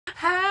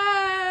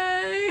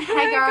Hey!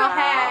 Hey girl,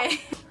 hey!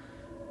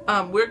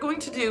 We're going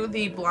to do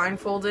the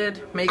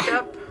blindfolded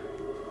makeup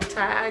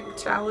tag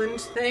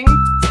challenge thing.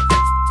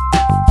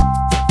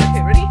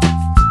 Okay, ready?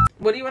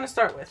 What do you want to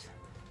start with?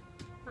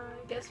 I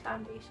guess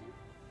foundation.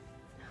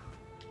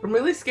 I'm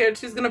really scared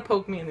she's gonna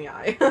poke me in the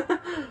eye.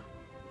 That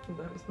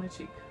was my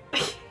cheek.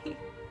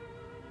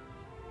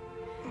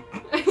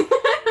 I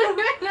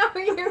don't know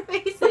where your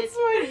face is. That's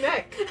my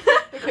neck.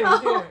 Okay,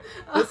 here.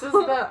 This is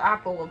the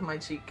apple of my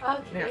cheek.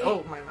 Okay. Here.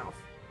 Oh, my mouth.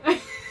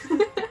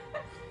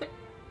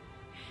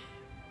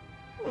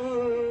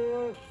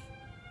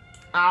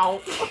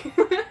 Ow.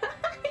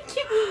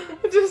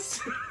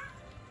 Just.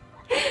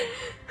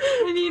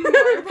 I need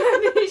more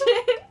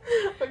foundation.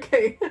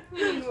 Okay. We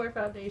need more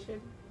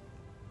foundation.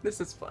 This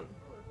is fun.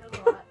 A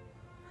lot.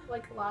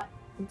 Like a lot.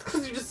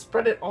 Because you just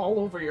spread it all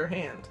over your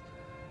hand.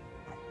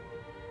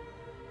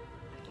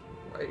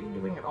 Why are you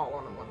doing it all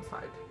on one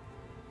side?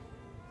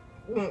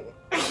 Oh,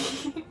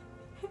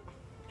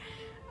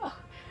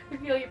 I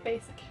feel your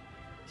face. Okay.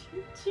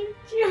 Choo, choo,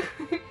 choo.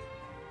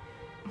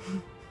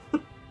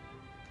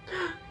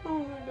 Oh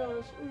my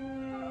gosh.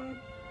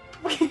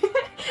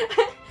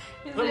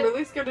 I'm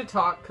really scared to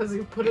talk because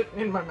you put it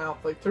in my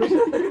mouth like 3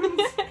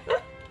 times.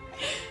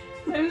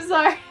 I'm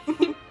sorry.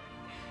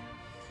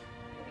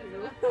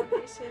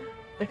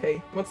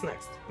 Okay, what's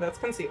next? That's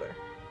concealer.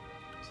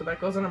 So that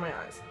goes under my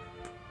eyes.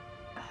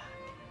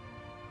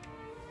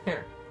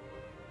 Here.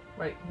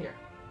 Right here.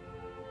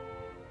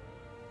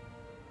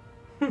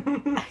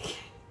 Okay.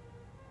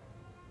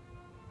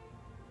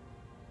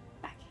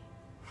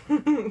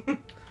 Okay.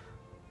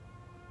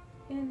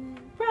 And then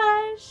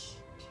brush.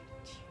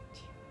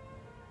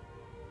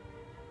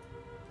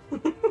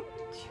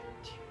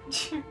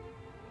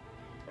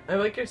 I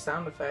like your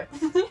sound effects.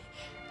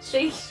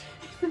 Shake.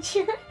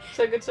 Chugga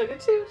chugga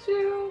choo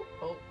choo.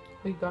 Oh,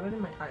 we got it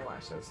in my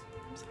eyelashes.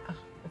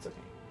 It's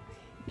okay.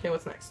 Okay,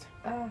 what's next?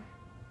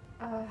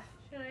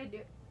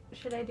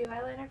 Should I do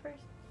eyeliner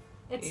first?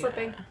 It's Yeah.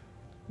 slipping.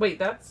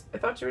 Wait, I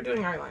thought you were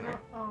doing eyeliner.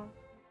 Oh.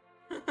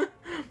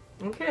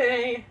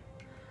 Okay.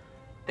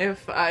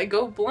 If I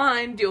go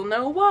blind, you'll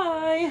know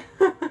why.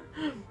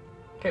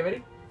 Okay,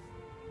 ready?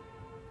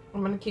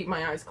 I'm gonna keep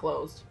my eyes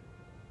closed.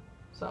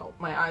 So,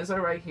 my eyes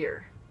are right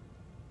here.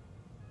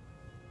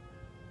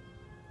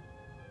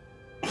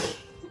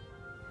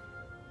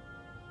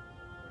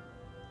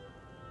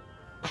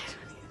 I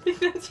think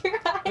that's your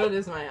eye. That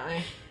is my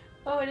eye.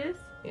 Oh, it is?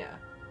 Yeah.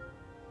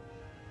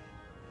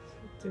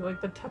 Do you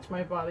like to touch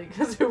my body?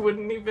 Because it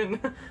wouldn't even...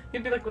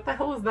 You'd be like, what the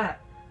hell is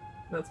that?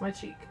 That's my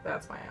cheek.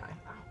 That's my eye.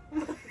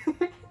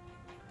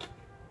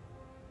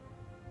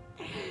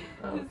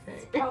 Okay.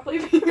 It's probably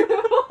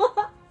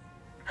beautiful.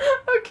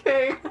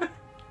 Okay.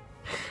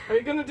 Are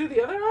you gonna do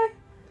the other eye?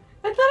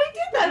 I thought I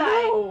did that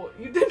eye. No,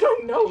 you did my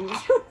nose.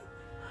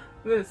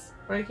 This,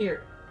 right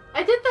here.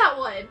 I did that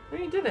one. No,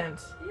 you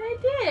didn't. Yeah, I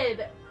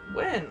did.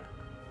 When?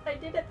 I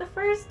did it the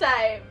first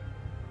time.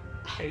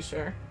 Are you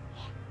sure?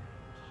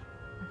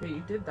 Okay,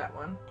 you did that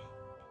one.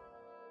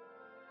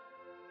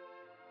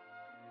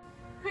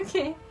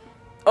 Okay.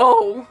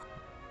 Oh!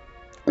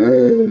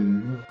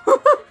 I'm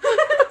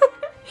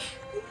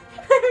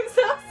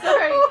so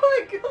sorry. Oh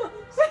my gosh.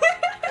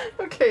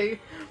 Okay.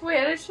 Wait,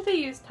 I should have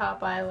used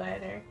top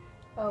eyeliner.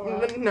 Oh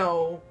well.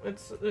 No,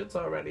 it's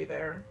already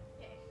there.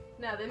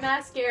 No, the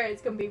mascara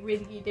is gonna be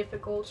really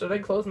difficult. Should I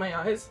close my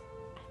eyes?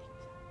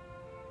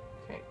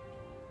 Okay.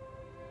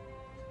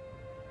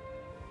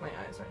 My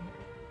eyes right here.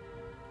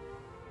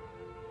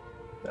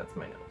 That's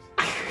my nose.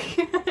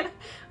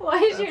 Why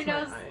is That's your my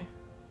nose? eye.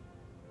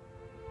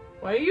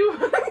 Why are you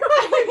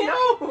my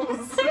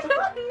nose? I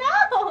don't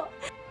know.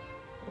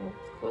 Well,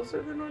 it's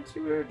closer than what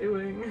you were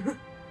doing.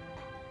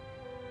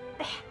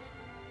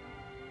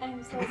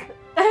 I'm so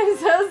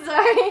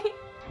sorry.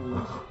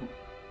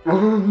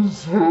 I'm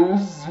so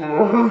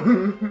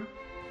sorry.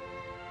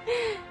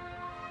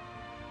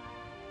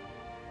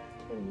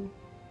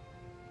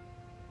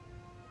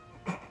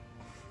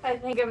 I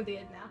think I'm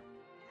good now.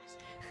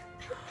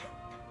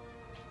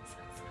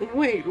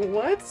 Wait,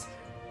 what?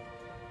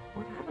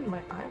 What happened to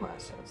my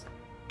eyelashes?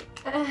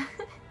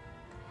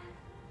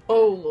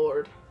 Oh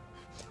lord.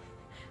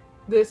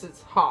 This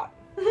is hot.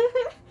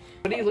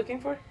 What are you looking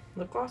for?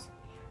 Lip gloss?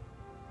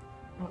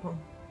 Uh-oh.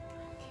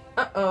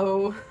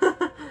 Uh-oh.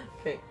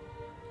 Okay.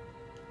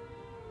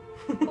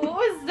 What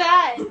was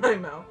that? My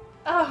mouth.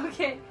 Oh,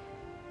 okay.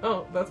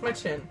 Oh, that's my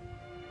chin.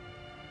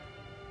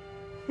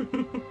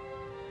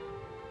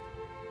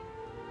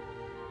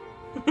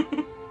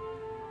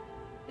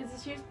 Is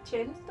this your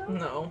chin still?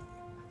 No.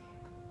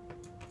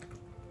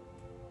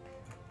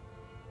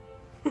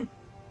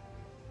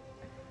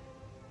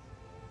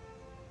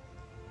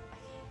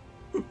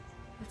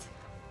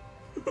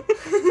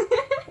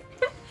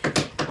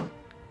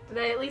 Did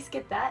I at least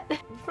get that?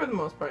 For the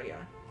most part,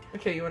 yeah.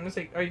 Okay, you want to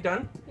take... Are you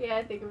done? Yeah,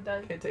 I think I'm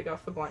done. Okay, take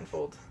off the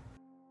blindfold.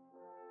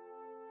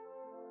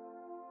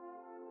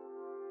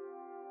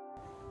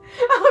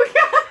 Oh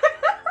god!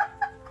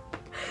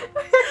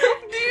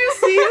 Do you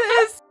see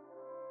this?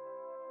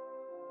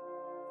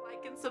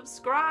 Like and subscribe.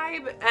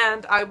 subscribe,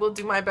 and I will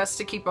do my best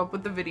to keep up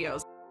with the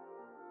videos.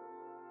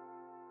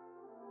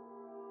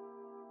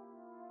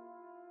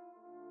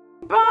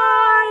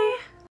 Bye!